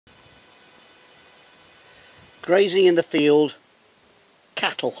Grazing in the field,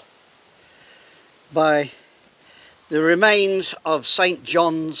 cattle, by the remains of St.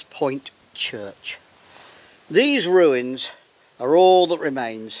 John's Point Church. These ruins are all that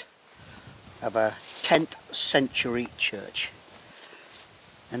remains of a 10th century church,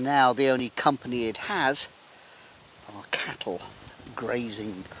 and now the only company it has are cattle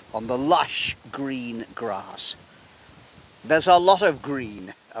grazing on the lush green grass. There's a lot of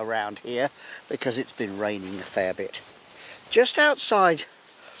green around here because it's been raining a fair bit. Just outside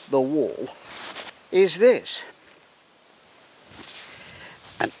the wall is this,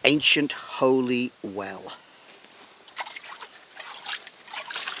 an ancient holy well.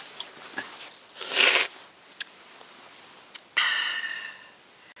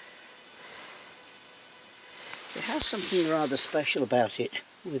 It has something rather special about it,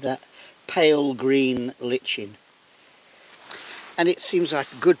 with that pale green lichen. And it seems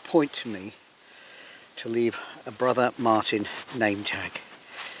like a good point to me to leave a Brother Martin name tag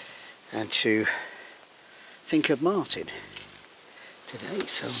and to think of Martin today.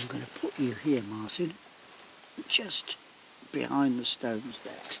 So I'm going to put you here, Martin, just behind the stones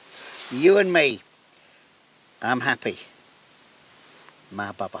there. You and me. I'm happy.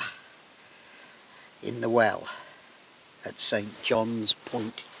 Ma Baba. In the well at St. John's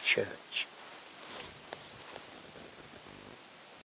Point Church.